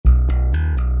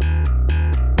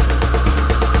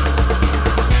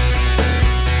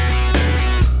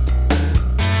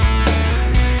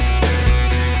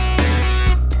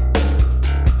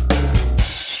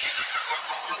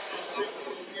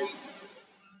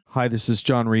Hi, this is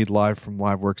John Reed live from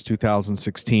LiveWorks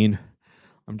 2016.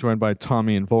 I'm joined by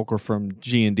Tommy and Volker from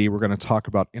G&D. We're going to talk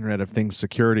about Internet of Things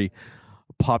security,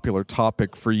 a popular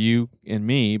topic for you and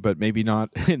me, but maybe not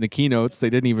in the keynotes. They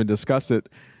didn't even discuss it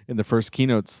in the first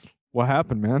keynotes. What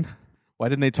happened, man? Why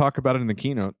didn't they talk about it in the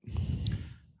keynote?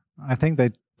 I think they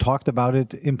talked about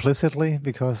it implicitly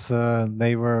because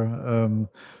they were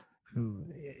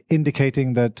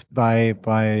indicating that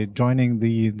by joining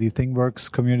the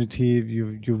ThingWorks community,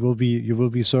 you will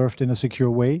be served in a secure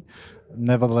way.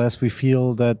 Nevertheless, we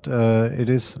feel that it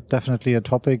is definitely a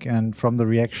topic, and from the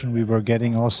reaction we were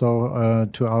getting also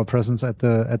to our presence at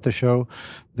the show,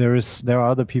 there are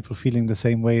other people feeling the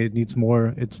same way. It needs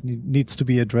more. It needs to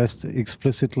be addressed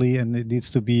explicitly, and it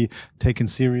needs to be taken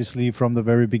seriously from the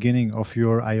very beginning of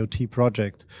your IoT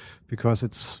project, because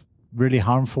it's really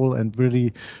harmful and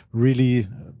really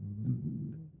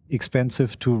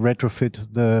expensive to retrofit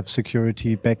the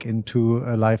security back into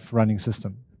a live running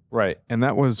system. Right. And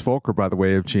that was Volker, by the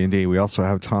way, of G&D. We also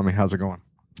have Tommy. How's it going?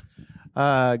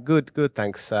 Good.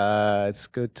 Thanks. It's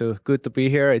good to be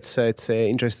here. It's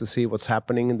interesting to see what's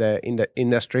happening in the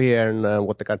industry here and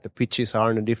what the kind of pitches are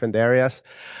in the different areas.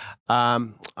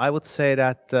 I would say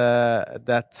that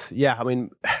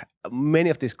many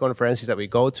of these conferences that we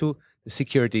go to, the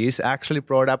security is actually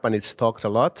brought up and it's talked a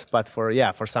lot, but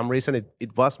for some reason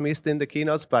it was missed in the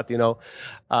keynotes. But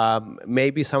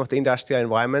maybe some of the industrial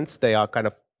environments, they are kind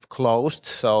of closed.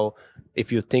 So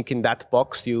if you think in that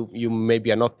box, you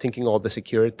maybe are not thinking all the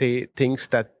security things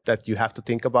that you have to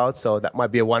think about. So that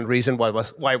might be one reason why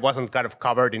it wasn't kind of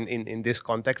covered in this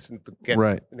context in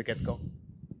the get-go.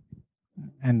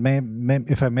 And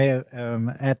if I may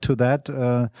add to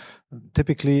that,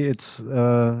 typically it's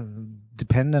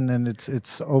dependent and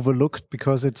it's overlooked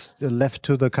because it's left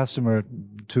to the customer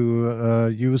to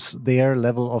use their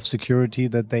level of security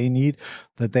that they need,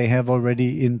 that they have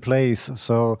already in place.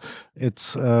 So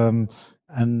it's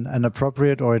an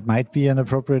appropriate, or it might be an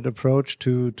appropriate approach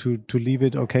to leave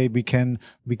it. Okay, we can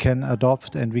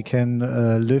adopt and we can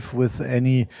live with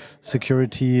any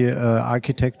security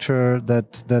architecture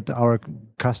that our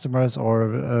customers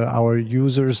or our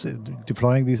users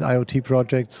deploying these IoT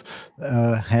projects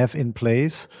have in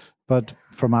place. But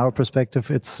from our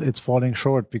perspective, it's falling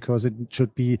short because it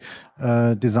should be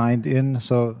designed in.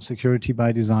 So security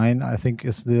by design, I think,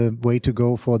 is the way to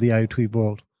go for the IoT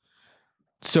world.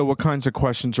 So what kinds of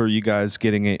questions are you guys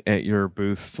getting at your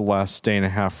booth the last day and a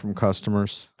half from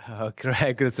customers?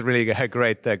 Great. It's a really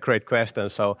great question.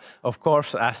 So, of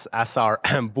course, as our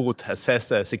booth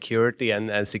says, security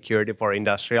and security for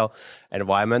industrial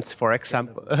environments, for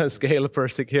example, scalable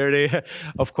security.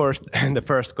 Of course, the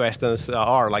first questions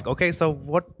are like, okay, so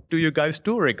what do you guys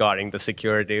do regarding the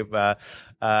security?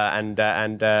 And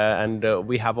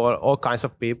we have all kinds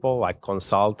of people like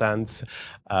consultants,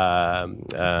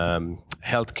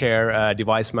 healthcare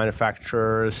device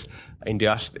manufacturers,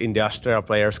 industrial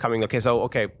players coming.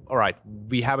 All right.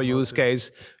 We have a use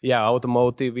case. Yeah,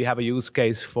 automotive. We have a use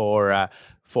case for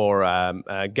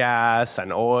gas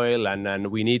and oil,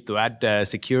 and we need to add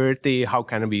security. How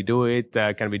can we do it?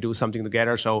 Can we do something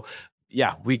together? So,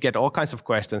 yeah, we get all kinds of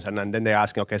questions, and then they're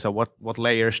asking, okay, so what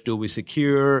layers do we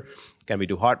secure? Can we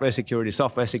do hardware security,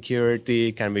 software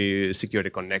security? Can we secure the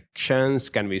connections?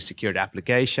 Can we secure the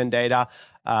application data?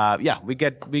 We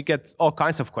get all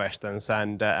kinds of questions,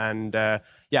 and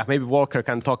maybe Volker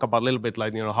can talk about a little bit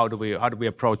like how do we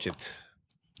approach it.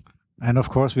 And of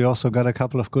course, we also got a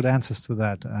couple of good answers to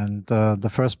that. And the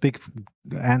first big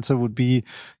answer would be,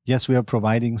 yes, we are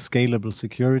providing scalable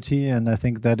security. And I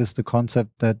think that is the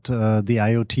concept that the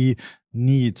IoT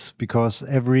needs, because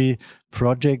every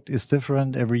project is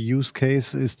different, every use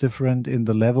case is different in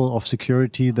the level of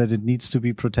security that it needs to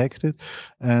be protected,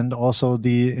 and also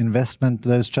the investment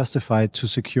that is justified to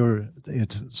secure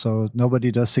it. So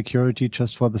nobody does security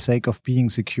just for the sake of being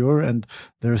secure, and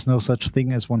there is no such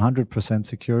thing as 100%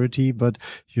 security, but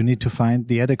you need to find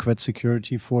the adequate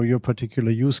security for your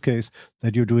particular use case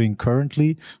that you're doing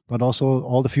currently, but also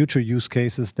all the future use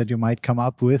cases that you might come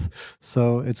up with.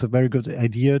 So it's a very good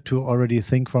idea to already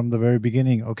think from the very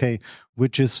beginning, okay,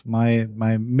 which is my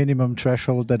minimum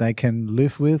threshold that I can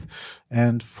live with.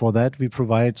 And for that, we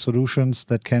provide solutions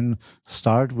that can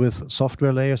start with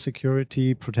software layer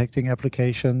security, protecting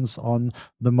applications on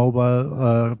the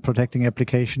mobile, protecting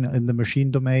application in the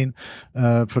machine domain,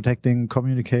 protecting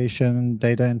communication,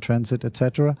 data in transit,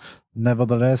 etc.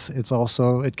 Nevertheless,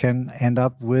 it can end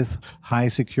up with high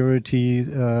security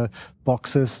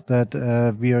boxes that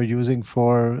we are using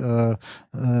for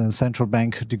central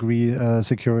bank degree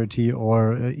security,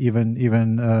 or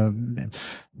even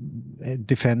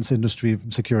defense industry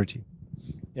security.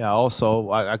 Yeah.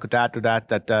 Also, I could add to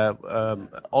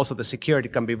that also the security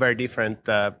can be very different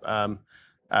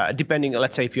depending.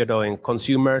 Let's say if you're doing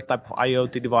consumer type of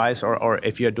IoT device, or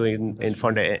if you're doing in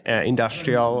for the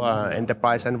industrial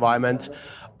enterprise environment.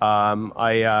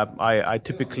 I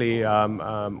typically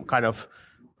kind of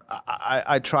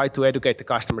I try to educate the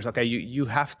customers. Okay, you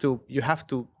have to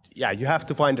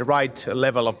find the right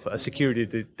level of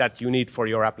security that you need for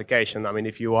your application. I mean,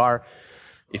 if you are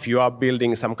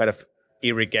building some kind of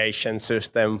irrigation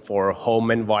system for home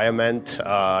environment,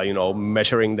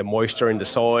 measuring the moisture in the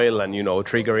soil and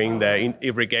triggering the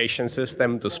irrigation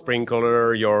system to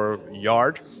sprinkle your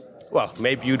yard. Well,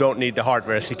 maybe you don't need the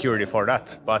hardware security for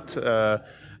that,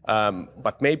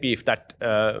 but maybe if that,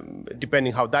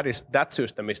 depending how that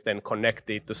system is then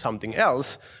connected to something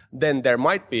else, then there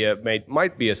might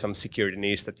be some security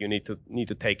needs that you need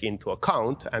to take into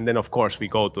account. And then of course we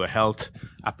go to a health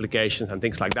applications and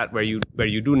things like that where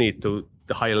you do need the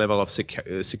high level of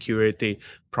security,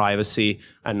 privacy,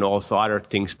 and also other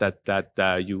things that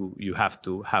you have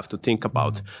to think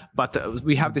about. But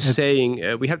we have this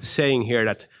saying here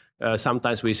that.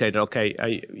 Sometimes we say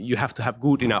that you have to have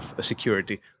good enough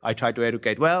security. I try to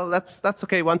educate. Well, that's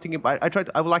okay. One thing I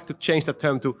would like to change that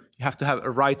term to you have to have a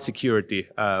right security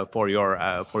for your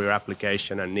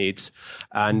application and needs.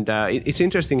 And it's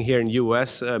interesting here in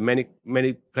US.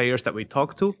 Many players that we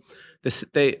talk to,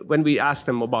 when we ask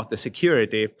them about the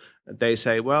security, they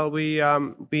say, well, we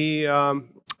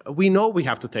know we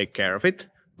have to take care of it.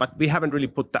 But we haven't really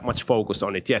put that much focus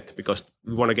on it yet because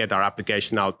we want to get our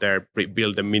application out there,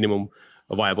 build a minimum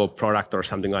viable product or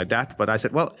something like that. But I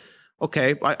said, well,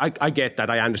 okay, I get that.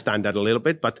 I understand that a little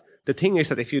bit. But the thing is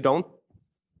that if you don't,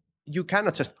 you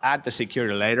cannot just add the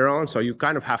security later on. So you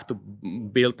kind of have to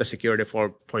build the security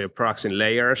for your products in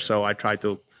layers. So I try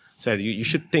to say you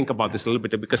should think about this a little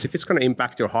bit because if it's going to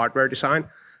impact your hardware design,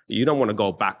 you don't want to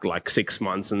go back like 6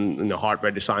 months in the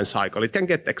hardware design cycle. It can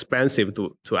get expensive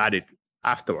to add it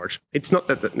afterwards. It's not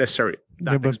that necessary.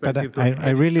 But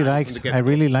I really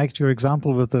liked your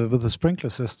example with the sprinkler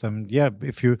system. Yeah,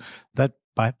 that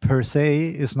by per se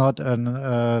is not an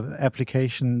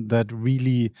application that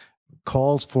really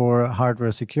calls for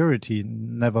hardware security.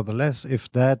 Nevertheless,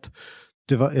 if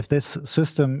this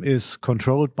system is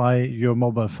controlled by your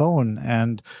mobile phone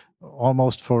and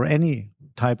almost for any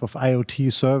type of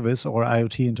IoT service or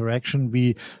IoT interaction,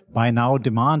 we by now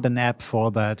demand an app for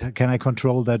that. Can I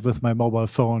control that with my mobile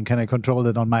phone? Can I control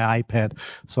that on my iPad?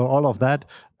 So all of that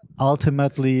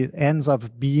ultimately ends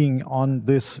up being on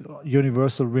this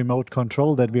universal remote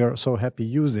control that we are so happy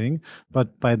using.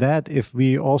 But by that, if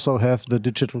we also have the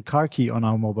digital car key on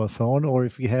our mobile phone, or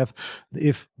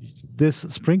if this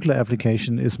sprinkler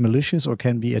application is malicious or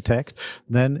can be attacked,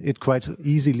 then it quite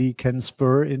easily can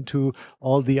spur into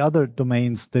all the other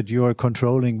domains that you are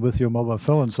controlling with your mobile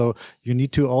phone. So you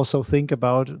need to also think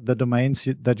about the domains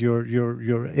that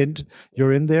you're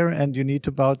in there, and you need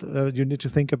to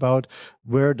think about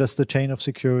where does the chain of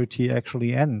security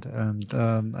actually end. And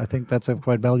I think that's a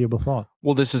quite valuable thought.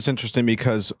 Well, this is interesting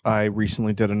because I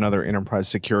recently did another enterprise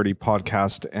security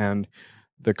podcast, and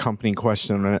the company in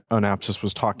question, Onapsis,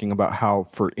 was talking about how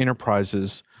for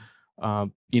enterprises,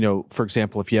 for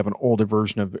example, if you have an older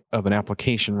version of an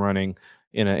application running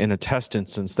in a test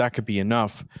instance, that could be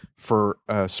enough for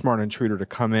a smart intruder to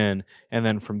come in, and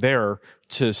then from there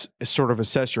to sort of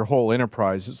assess your whole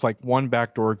enterprise. It's like one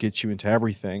backdoor gets you into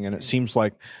everything, and it seems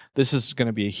like this is going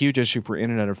to be a huge issue for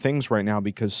Internet of Things right now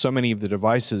because so many of the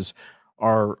devices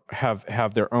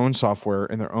have their own software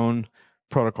and their own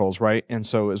protocols, right? And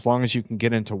so as long as you can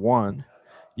get into one,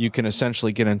 you can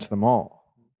essentially get into them all,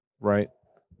 right?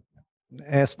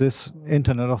 As this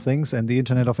Internet of Things and the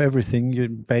Internet of Everything, you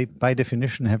by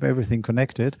definition have everything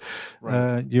connected.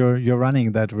 Right. You're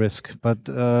running that risk. But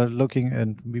looking,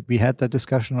 and we had that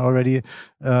discussion already.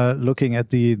 Looking at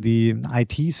the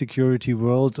IT security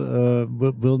world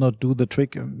will not do the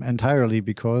trick entirely,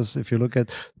 because if you look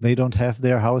at, they don't have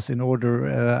their house in order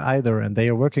either, and they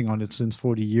are working on it since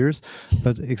 40 years.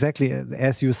 But exactly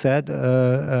as you said,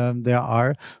 there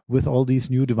are, with all these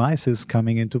new devices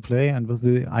coming into play and with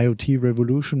the IoT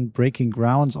revolution breaking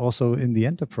grounds also in the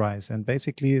enterprise, and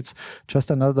basically it's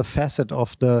just another facet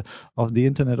of the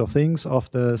Internet of Things, of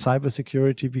the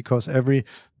cybersecurity, because every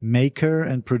maker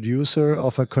and producer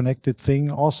of a connected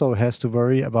thing also has to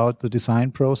worry about the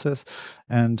design process,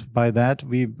 and by that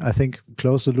we, I think,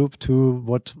 close the loop to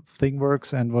what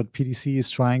ThingWorx and what PDC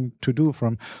is trying to do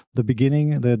from the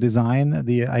beginning, the design,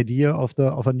 the idea of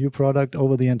a new product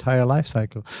over the entire life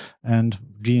cycle. And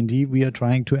G&D, we are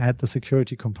trying to add the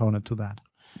security component to that.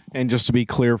 And just to be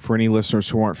clear for any listeners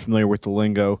who aren't familiar with the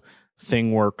lingo,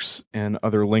 ThingWorx and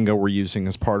other lingo we're using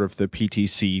as part of the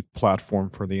PTC platform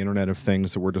for the Internet of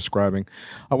Things that we're describing.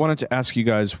 I wanted to ask you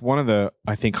guys, one of the,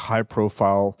 I think,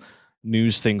 high-profile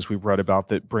news things we've read about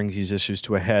that brings these issues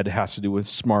to a head has to do with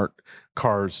smart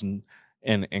cars and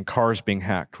cars being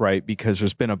hacked, right? Because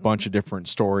there's been a bunch of different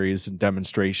stories and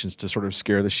demonstrations to sort of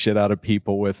scare the shit out of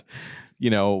people with,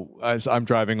 as I'm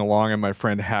driving along and my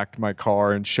friend hacked my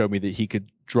car and showed me that he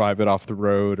could drive it off the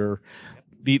road, or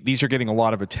these are getting a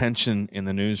lot of attention in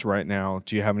the news right now.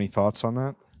 Do you have any thoughts on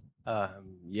that?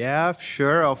 Yeah,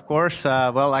 sure, of course.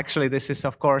 Well, actually, this is,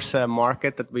 of course, a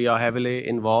market that we are heavily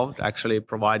involved, actually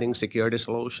providing security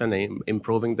solution,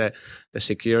 improving the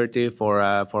security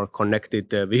for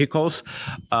connected vehicles.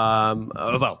 We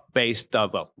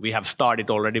have started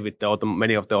already with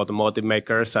many of the automotive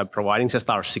makers providing just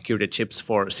our security chips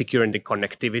for securing the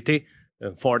connectivity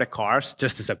for the cars,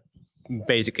 just as a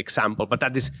basic example. But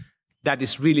that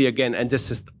is really, again, and this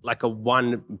is like a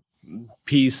one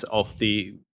piece of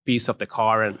the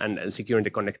car and securing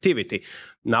the connectivity.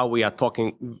 Now we are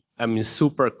talking,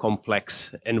 super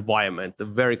complex environment,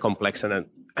 very complex. And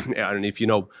if you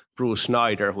know Bruce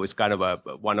Schneider, who is kind of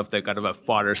one of the kind of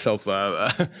fathers of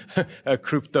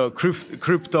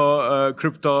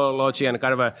cryptology and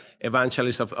kind of a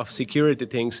evangelist of security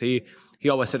things, he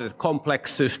always said that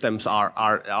complex systems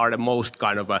are the most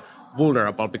kind of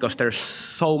vulnerable, because there's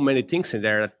so many things in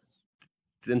there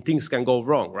and things can go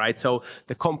wrong, right? So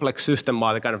the complex system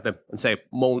are the kind of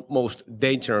most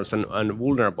dangerous and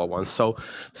vulnerable ones. So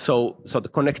the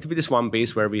connectivity is one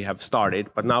piece where we have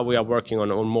started, but now we are working on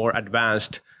more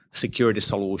advanced security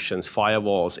solutions,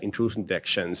 firewalls, intrusion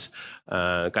detections,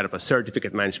 kind of a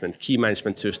certificate management, key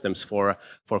management systems for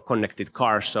connected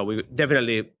cars. So we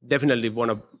definitely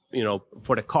want to,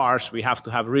 for the cars, we have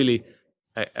to have really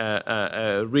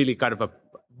kind of a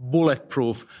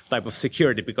bulletproof type of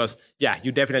security, because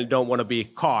you definitely don't want to be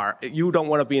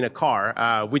in a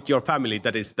car with your family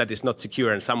that is not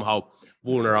secure and somehow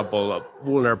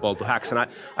vulnerable to hacks. And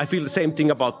I feel the same thing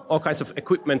about all kinds of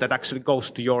equipment that actually goes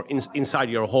to your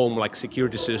inside your home, like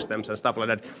security systems and stuff like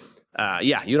that.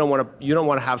 You don't want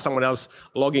to have someone else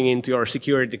logging into your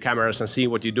security cameras and see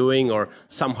what you're doing, or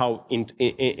somehow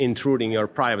intruding your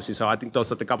privacy. So I think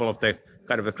those are the couple of the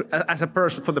kind of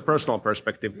for the personal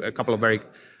perspective, a couple of very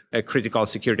critical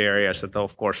security areas that,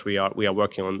 of course, we are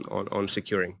working on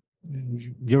securing.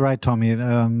 You're right, Tommy.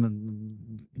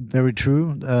 Very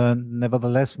true.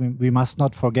 Nevertheless, we must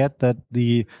not forget that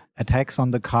the attacks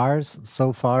on the cars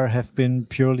so far have been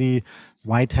purely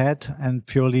white hat and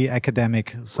purely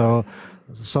academic. So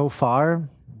far,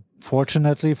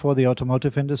 fortunately for the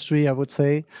automotive industry, I would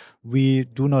say, we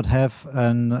do not have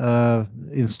an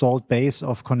installed base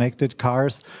of connected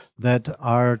cars that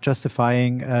are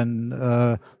justifying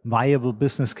a viable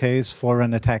business case for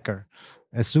an attacker.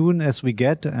 As soon as we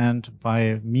get, and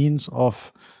by means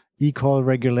of eCall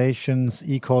regulations,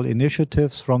 eCall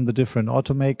initiatives from the different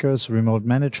automakers, remote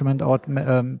management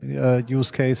use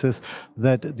cases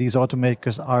that these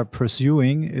automakers are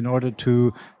pursuing in order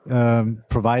to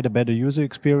provide a better user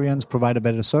experience, provide a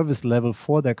better service level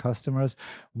for their customers,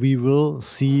 we will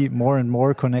see more and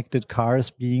more connected cars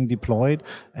being deployed.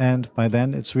 And by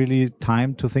then, it's really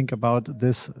time to think about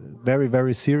this very,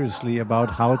 very seriously, about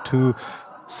how to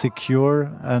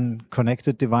secure a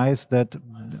connected device that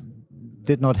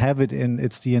did not have it in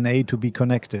its DNA to be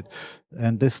connected.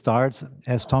 And this starts,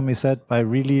 as Tommy said, by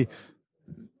really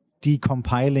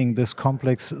decompiling this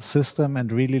complex system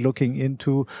and really looking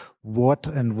into what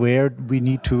and where we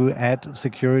need to add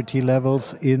security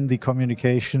levels in the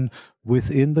communication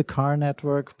within the car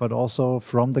network, but also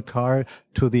from the car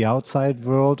to the outside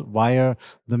world via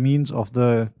the means of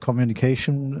the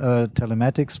communication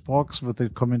telematics box with the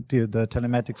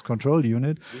telematics control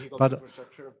unit,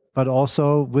 but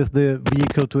also with the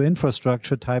vehicle to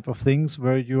infrastructure type of things,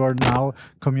 where you are now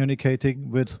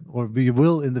communicating with, or we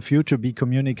will in the future be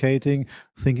communicating,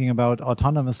 thinking about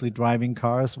autonomously driving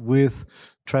cars with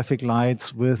traffic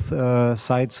lights, with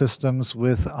side systems,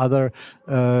 with other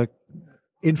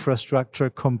infrastructure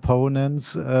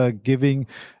components, giving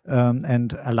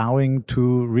and allowing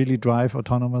to really drive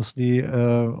autonomously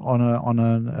on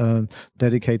a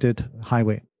dedicated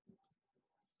highway.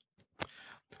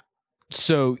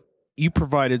 So you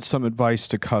provided some advice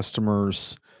to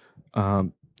customers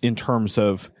in terms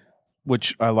of,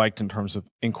 which I liked, in terms of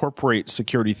incorporate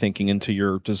security thinking into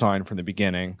your design from the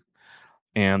beginning.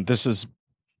 And this is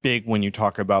big when you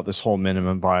talk about this whole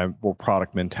minimum viable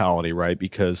product mentality, right?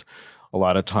 Because a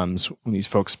lot of times when these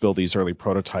folks build these early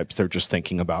prototypes, they're just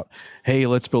thinking about, hey,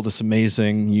 let's build this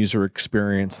amazing user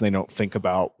experience. And they don't think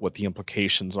about what the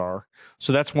implications are.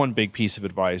 So that's one big piece of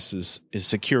advice is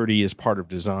security as part of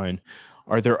design.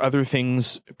 Are there other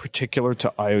things particular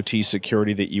to IoT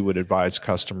security that you would advise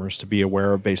customers to be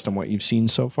aware of based on what you've seen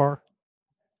so far?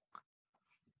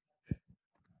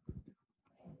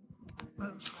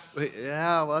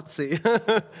 Yeah, let's see.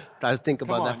 I'll think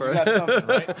about that first. You got something,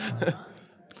 right?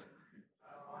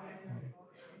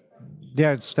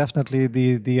 Yeah, it's definitely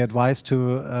the advice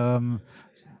to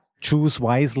choose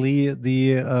wisely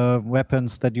the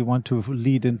weapons that you want to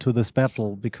lead into this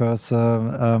battle, because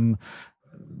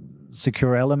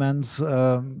secure elements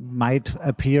might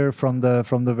appear from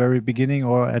the very beginning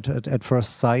or at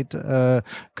first sight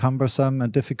cumbersome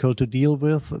and difficult to deal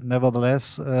with.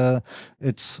 Nevertheless,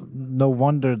 it's no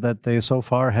wonder that they so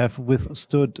far have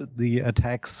withstood the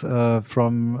attacks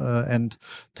from and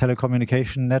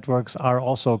telecommunication networks are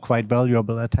also quite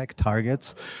valuable attack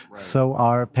targets. Right. So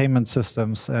are payment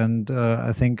systems, and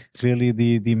I think clearly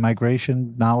the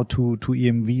migration now to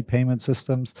EMV payment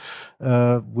systems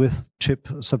with chip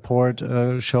support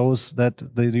shows that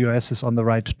the US is on the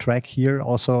right track here,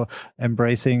 also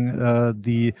embracing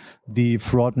the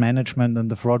fraud management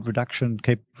and the fraud reduction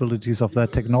capabilities of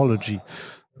that technology.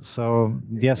 So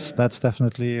yes, that's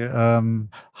definitely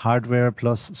hardware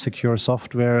plus secure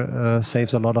software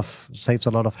saves a lot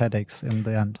of headaches in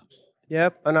the end. Yeah,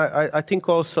 and I think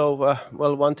also,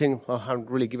 well, one thing, I haven't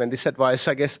really given this advice,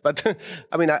 I guess, but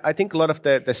I mean, I think a lot of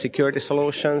the security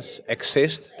solutions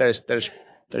exist. There's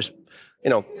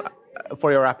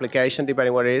for your application,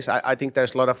 depending what it is, I think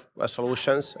there's a lot of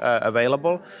solutions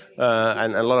available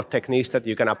and a lot of techniques that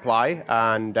you can apply.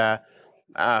 And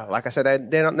like I said,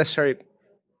 they're not necessarily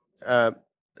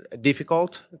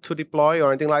difficult to deploy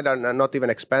or anything like that, and not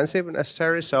even expensive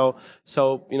necessarily. So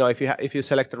if you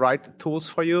select the right tools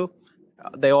for you,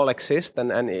 they all exist,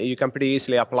 and you can pretty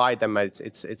easily apply them.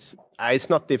 It's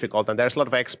not difficult, and there's a lot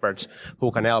of experts who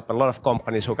can help, and a lot of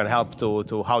companies who can help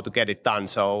to how to get it done.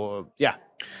 So yeah.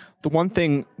 The one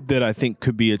thing that I think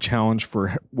could be a challenge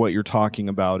for what you're talking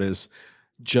about is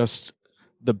just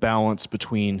the balance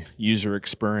between user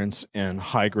experience and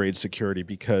high-grade security,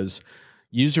 because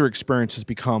user experience has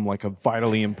become like a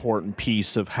vitally important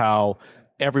piece of how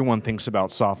everyone thinks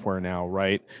about software now,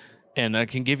 right? And I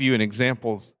can give you an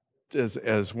example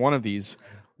as one of these.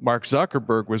 Mark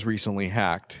Zuckerberg was recently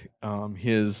hacked.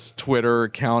 His Twitter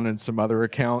account and some other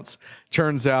accounts.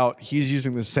 Turns out he's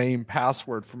using the same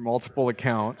password for multiple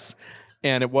accounts,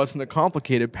 and it wasn't a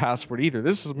complicated password either.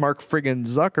 This is Mark friggin'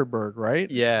 Zuckerberg, right?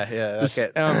 Yeah.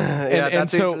 Okay.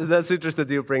 That's interesting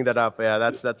that you bring that up. Yeah,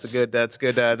 that's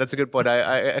a good point.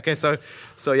 Okay.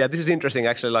 So yeah, this is interesting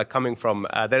actually. Like coming from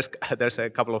there's a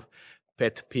couple of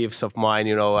pet peeves of mine.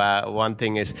 One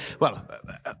thing is, well,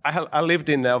 I lived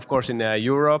of course in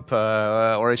Europe,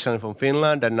 originally from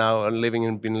Finland, and now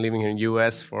been living in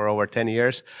US for over 10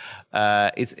 years.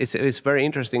 It's very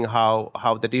interesting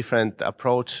how the different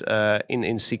approach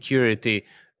in security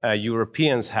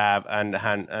Europeans have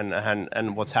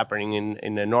and what's happening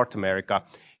in North America.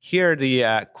 Here,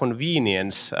 the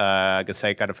convenience, I could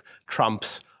say, kind of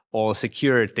trumps all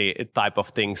security type of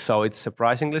things. So it's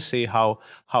surprisingly see how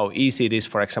easy it is.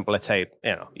 For example, let's say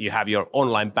you have your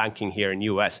online banking here in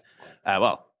US.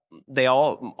 They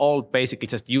all basically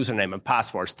just username and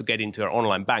passwords to get into your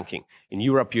online banking. In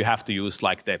Europe, you have to use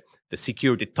like the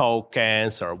security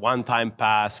tokens or one-time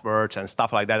passwords and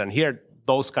stuff like that. And here,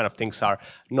 those kind of things are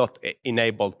not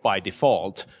enabled by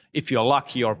default. If you're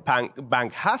lucky, your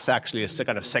bank has actually a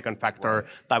kind of second factor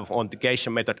type of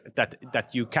authentication method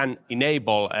that you can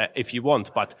enable if you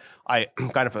want. But I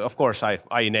of course, I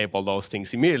enable those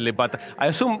things immediately. But I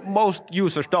assume most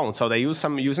users don't. So they use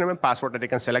some username and password that they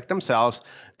can select themselves.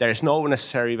 There is no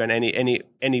necessary even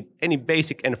any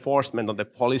basic enforcement on the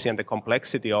policy and the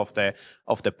complexity of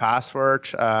the password.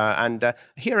 And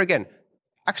here again,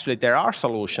 actually, there are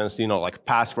solutions, like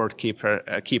password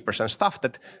keepers and stuff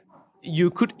that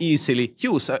you could easily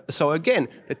use. So again,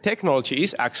 the technology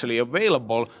is actually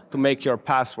available to make your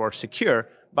password secure.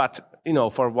 But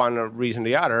for one reason or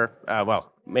the other,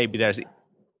 maybe there's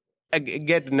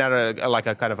another like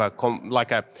a kind of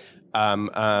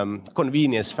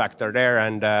convenience factor there,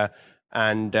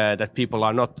 and that people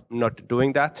are not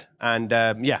doing that. And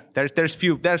there's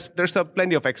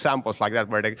plenty of examples like that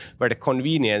where the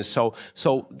convenience.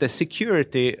 So the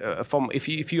security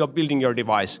if you are building your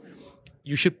device,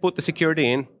 you should put the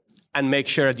security in and make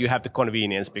sure that you have the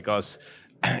convenience, because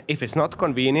if it's not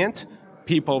convenient,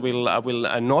 people will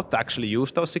not actually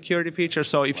use those security features.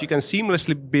 So if you can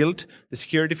seamlessly build the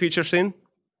security features in,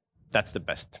 that's the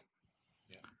best.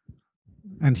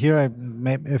 And here,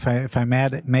 if I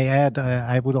may add,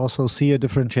 I would also see a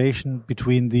differentiation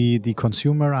between the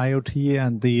consumer IoT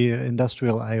and the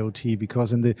industrial IoT,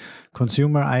 because in the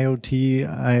consumer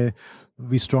IoT,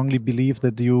 we strongly believe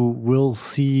that you will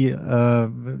see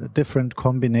different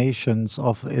combinations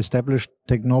of established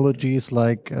technologies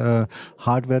like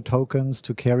hardware tokens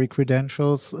to carry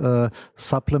credentials,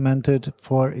 supplemented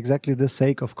for exactly the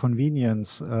sake of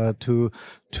convenience, to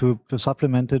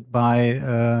supplement it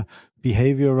by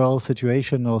behavioral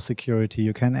situational security.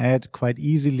 You can add quite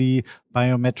easily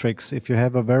biometrics. If you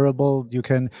have a wearable, you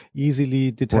can easily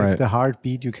detect the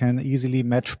heartbeat. You can easily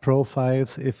match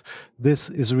profiles. If this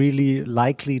is really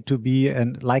likely to be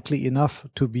and likely enough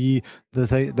to be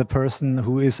the person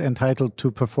who is entitled to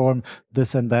perform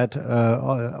this and that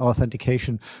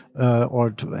authentication or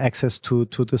to access to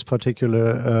this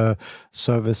particular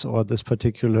service or this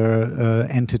particular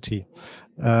entity.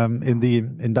 In the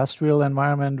industrial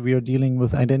environment, we are dealing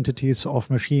with identities of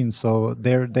machines, so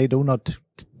they do not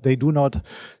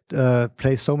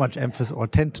place so much emphasis, or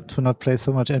tend to not place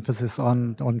so much emphasis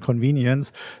on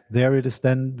convenience. There it is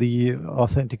then the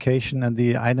authentication and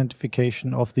the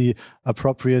identification of the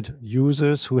appropriate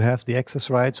users who have the access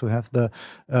rights, who have the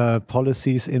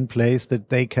policies in place that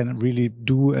they can really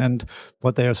do and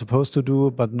what they are supposed to do,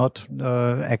 but not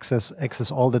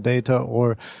access all the data,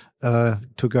 or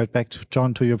to go back to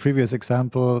John, to your previous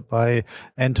example, by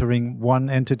entering one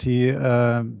entity,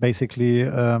 basically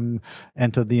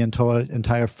enter the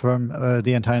entire firm,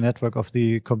 the entire network of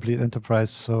the complete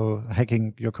enterprise, so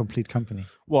hacking your complete company.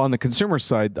 Well, on the consumer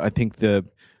side, I think the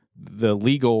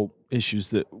legal issues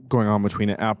that going on between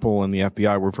Apple and the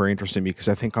FBI were very interesting, because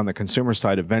I think on the consumer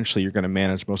side, eventually you're going to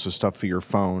manage most of the stuff through your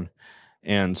phone.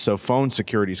 And so phone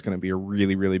security is going to be a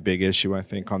really, really big issue, I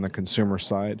think, on the consumer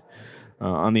side.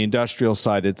 On the industrial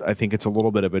side, I think it's a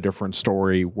little bit of a different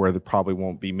story, where they probably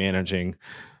won't be managing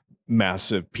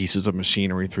massive pieces of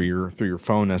machinery through your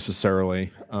phone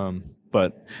necessarily,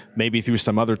 but maybe through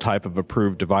some other type of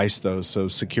approved device, though. So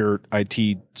secure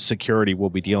IT security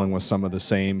will be dealing with some of the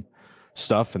same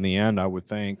stuff in the end, I would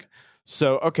think.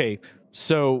 So, okay,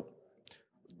 so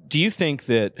do you think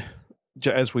that,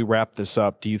 as we wrap this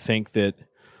up, do you think that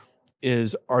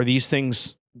are these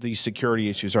things, these security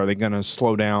issues, are they going to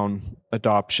slow down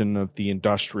adoption of the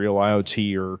industrial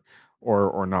IoT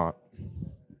or not?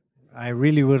 I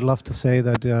really would love to say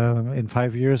that in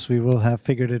 5 years we will have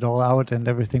figured it all out and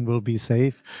everything will be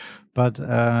safe. But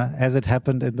as it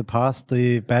happened in the past,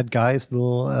 the bad guys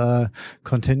will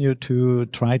continue to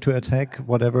try to attack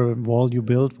whatever wall you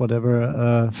build,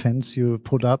 whatever fence you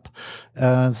put up.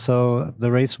 So the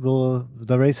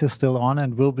race is still on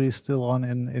and will be still on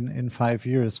in 5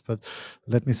 years. But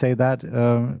let me say that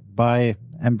by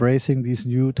embracing these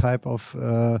new type of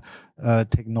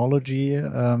technology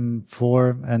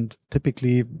and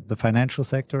typically the financial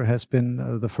sector has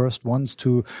been the first ones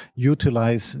to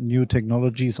utilize new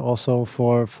technologies also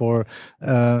for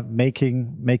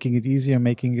making it easier,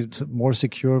 making it more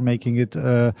secure, making it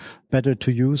better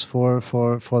to use for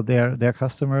their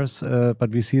customers.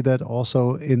 But we see that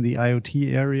also in the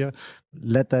IoT area.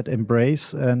 Let that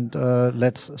embrace, and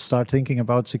let's start thinking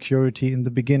about security in the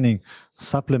beginning,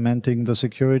 supplementing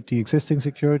the existing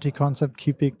security concept,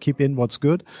 keep in what's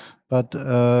good, but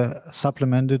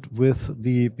supplement it with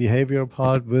the behavioral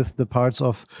part, with the parts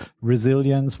of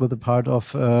resilience, with the part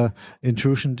of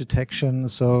intrusion detection.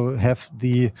 So have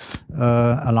the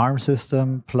alarm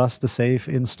system plus the safe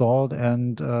installed,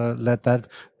 and let that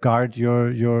guard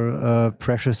your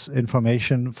precious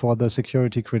information for the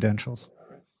security credentials.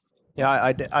 Yeah,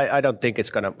 I don't think it's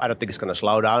gonna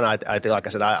slow down. I think, like I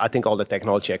said, I think all the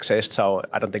technology exists, so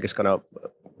I don't think it's gonna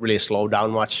really slow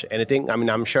down much anything. I mean,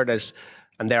 I'm sure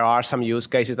there are some use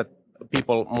cases that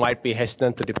people might be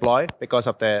hesitant to deploy because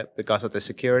of the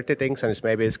security things, and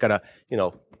it's gonna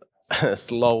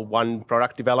slow one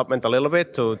product development a little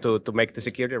bit to make the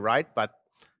security right, but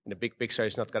in the big picture,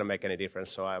 it's not going to make any difference.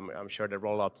 So I'm sure the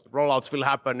rollouts will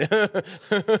happen.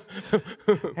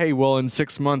 Hey, well, in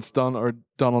 6 months,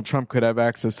 Donald Trump could have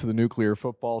access to the nuclear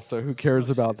football. So who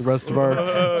cares about the rest of our?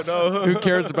 Who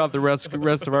cares about the rest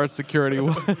of our security?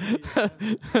 Now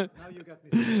you got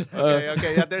me.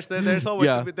 Okay. Yeah, there's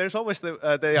always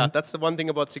that's the one thing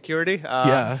about security.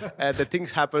 The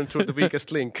things happen through the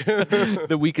weakest link.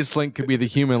 The weakest link could be the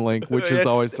human link, which is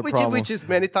always the problem. Which is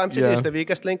many times it is the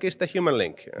weakest link is the human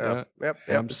link. Yep,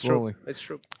 absolutely. It's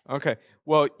true. Okay.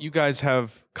 Well, you guys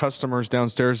have customers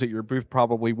downstairs at your booth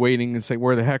probably waiting and say,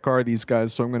 where the heck are these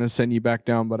guys? So I'm going to send you back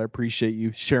down, but I appreciate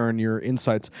you sharing your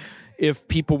insights. If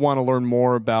people want to learn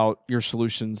more about your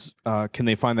solutions, can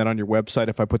they find that on your website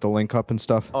if I put the link up and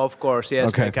stuff? Of course, yes.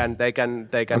 Okay. They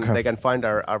can find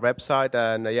our website,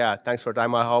 and thanks for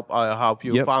time. I hope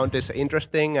you found this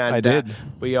interesting, and I did.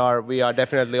 We are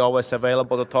definitely always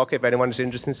available to talk if anyone is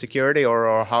interested in security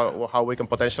or how we can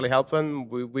potentially help them.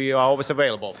 We are always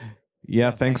available. Yeah,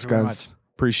 thanks thank you very guys.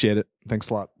 Appreciate it. Thanks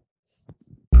a lot.